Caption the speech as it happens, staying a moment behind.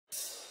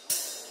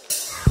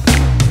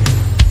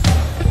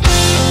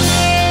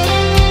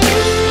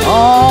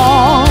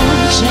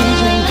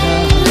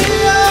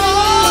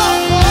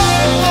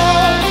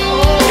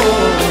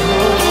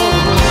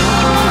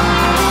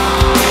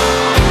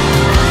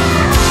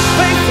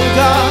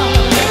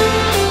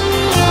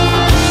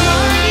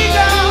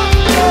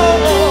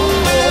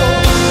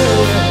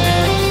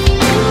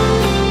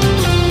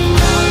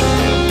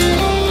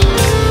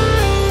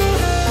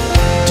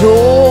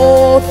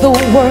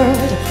the world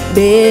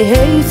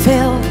may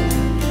fail,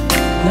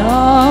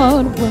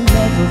 God will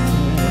never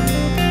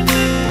fail.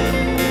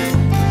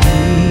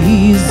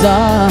 He's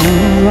our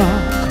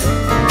rock.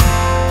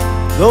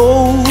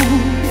 Though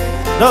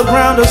the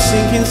ground is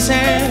sinking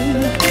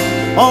sand,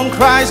 on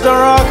Christ the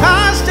rock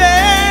I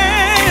stand.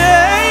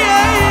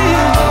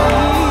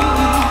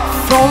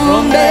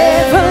 From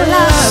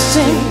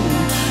everlasting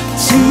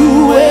to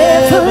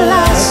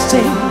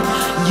everlasting,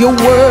 your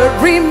word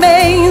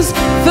remains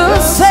the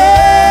same.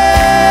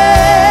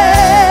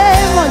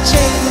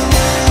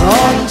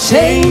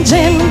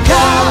 Unchanging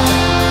God,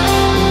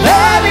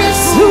 that is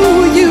who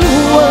you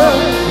were.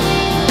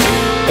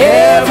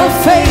 Ever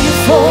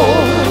faithful,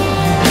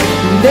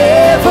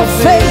 never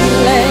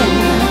failing.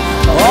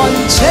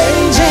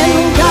 Unchanging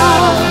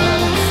God,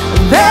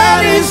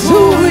 that is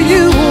who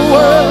you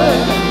were.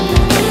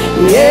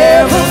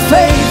 Ever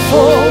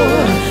faithful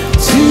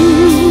to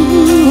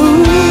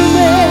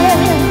me.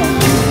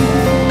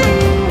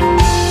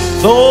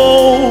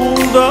 Though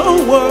the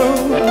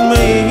world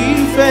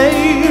may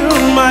fail,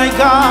 my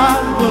God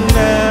will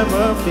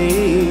never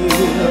fail.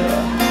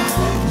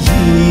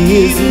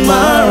 He is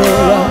my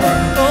rock.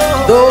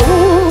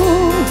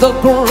 Though the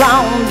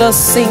ground is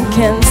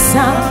sinking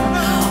sand,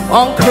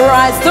 on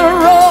Christ the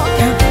rock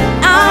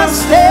I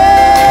stand.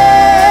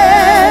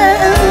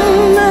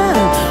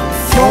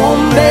 From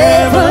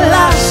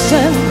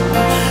everlasting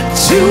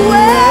to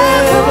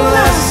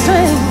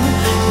everlasting,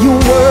 your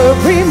word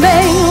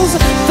remains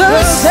the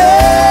same.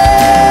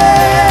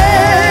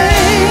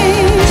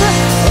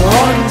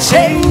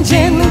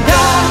 Unchanging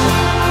God,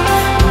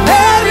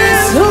 that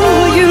is who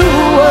you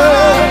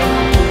were.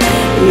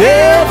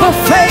 Ever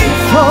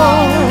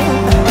faithful,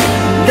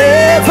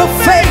 never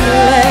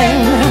failing.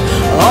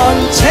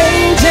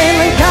 Unchanging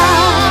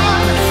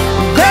God,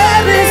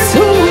 that is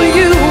who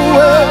you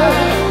were.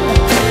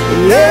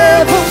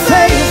 Ever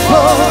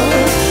faithful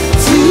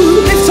to.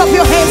 Lift up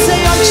your hands, say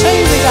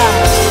unchanging God.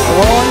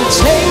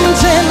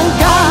 Unchanging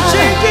God,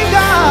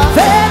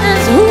 that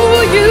is who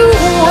you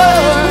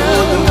were.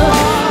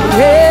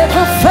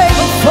 Ever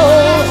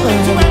faithful,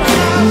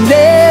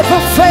 never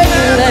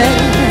failing.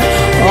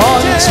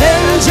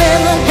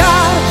 Unchanging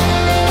God,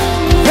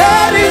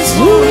 that is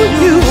who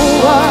you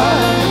are.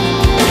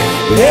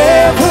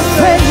 Ever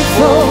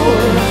faithful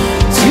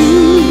to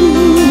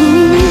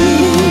me.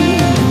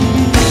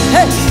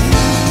 Hey.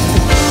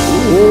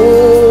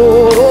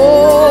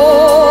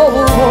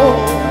 Oh,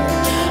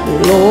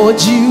 Lord,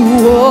 you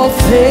are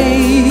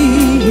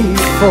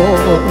faithful.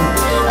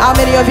 How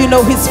many of you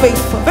know He's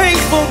faithful?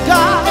 Faithful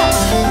God.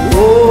 Oh,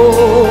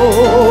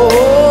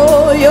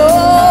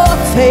 you're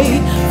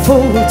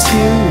faithful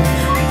to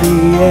the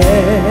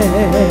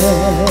end.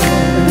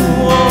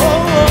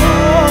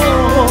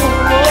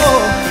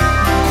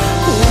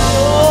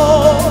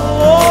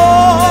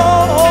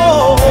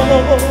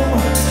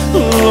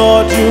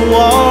 Lord, you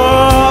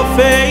are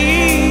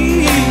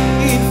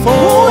faithful.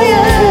 Oh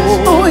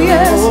yes, oh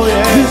yes, oh,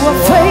 yes. You are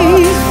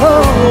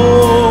faithful.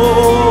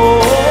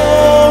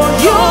 Oh,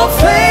 you're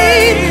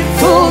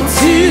faithful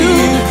to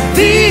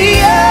the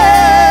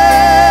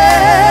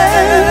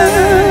end.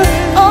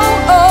 Oh,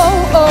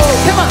 oh, oh,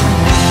 come on.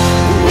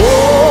 Oh,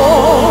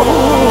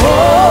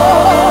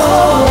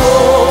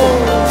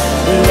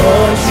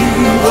 Lord, you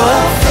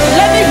are faithful.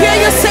 Let me hear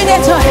you sing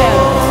it to Him.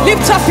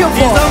 Lift up your voice.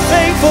 He's a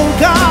faithful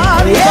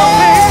God. He's a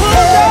faithful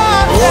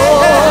God.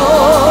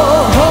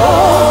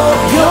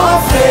 You're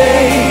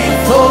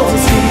faithful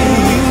to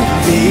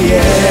the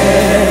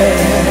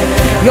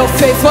end. You're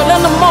faithful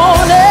in the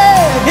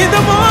morning. In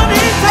the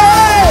morning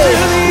time.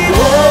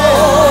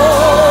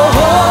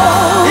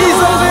 He's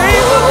a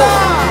faithful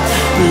God.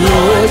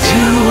 Lord,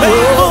 you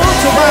faithful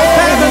to my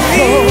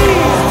family.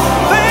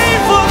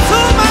 Faithful to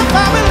my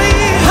family.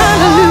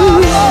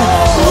 Hallelujah.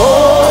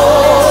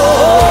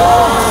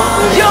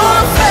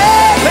 You're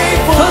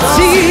faithful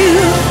to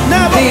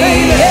Never the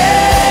failing.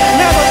 end.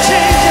 Never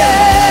changing.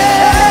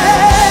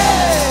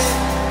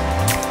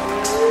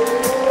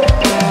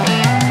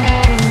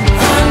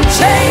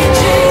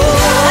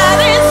 Unchanging.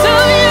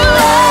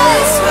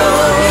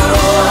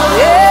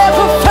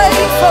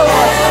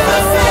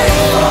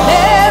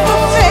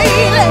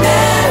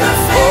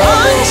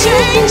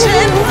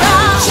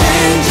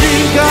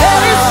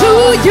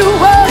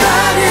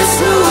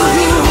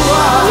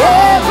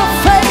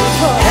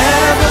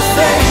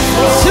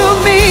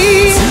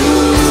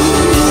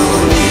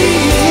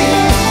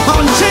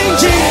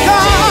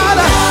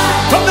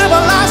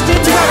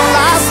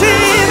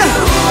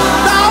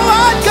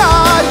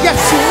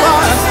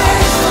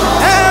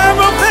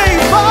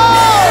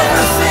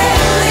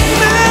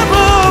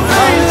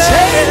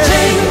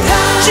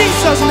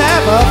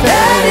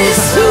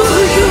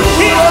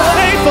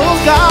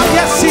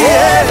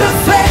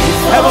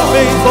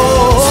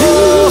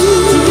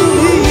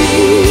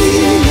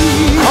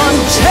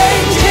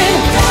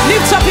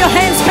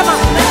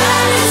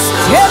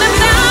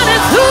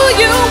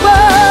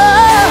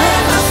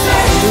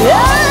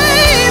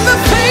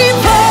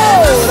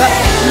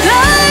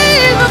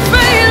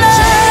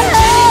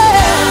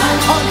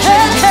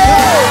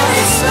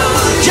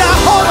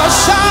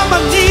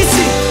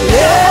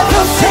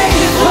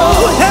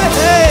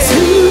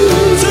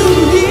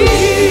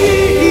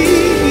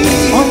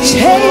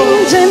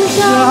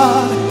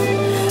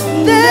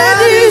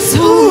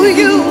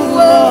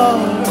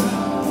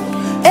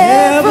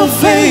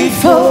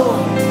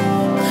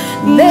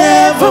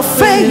 never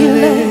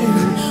failing,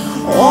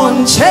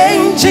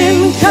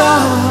 unchanging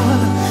God.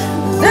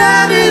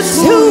 That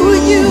is who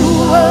you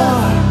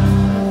are,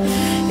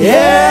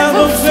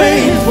 ever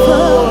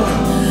faithful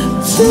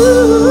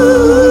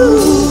to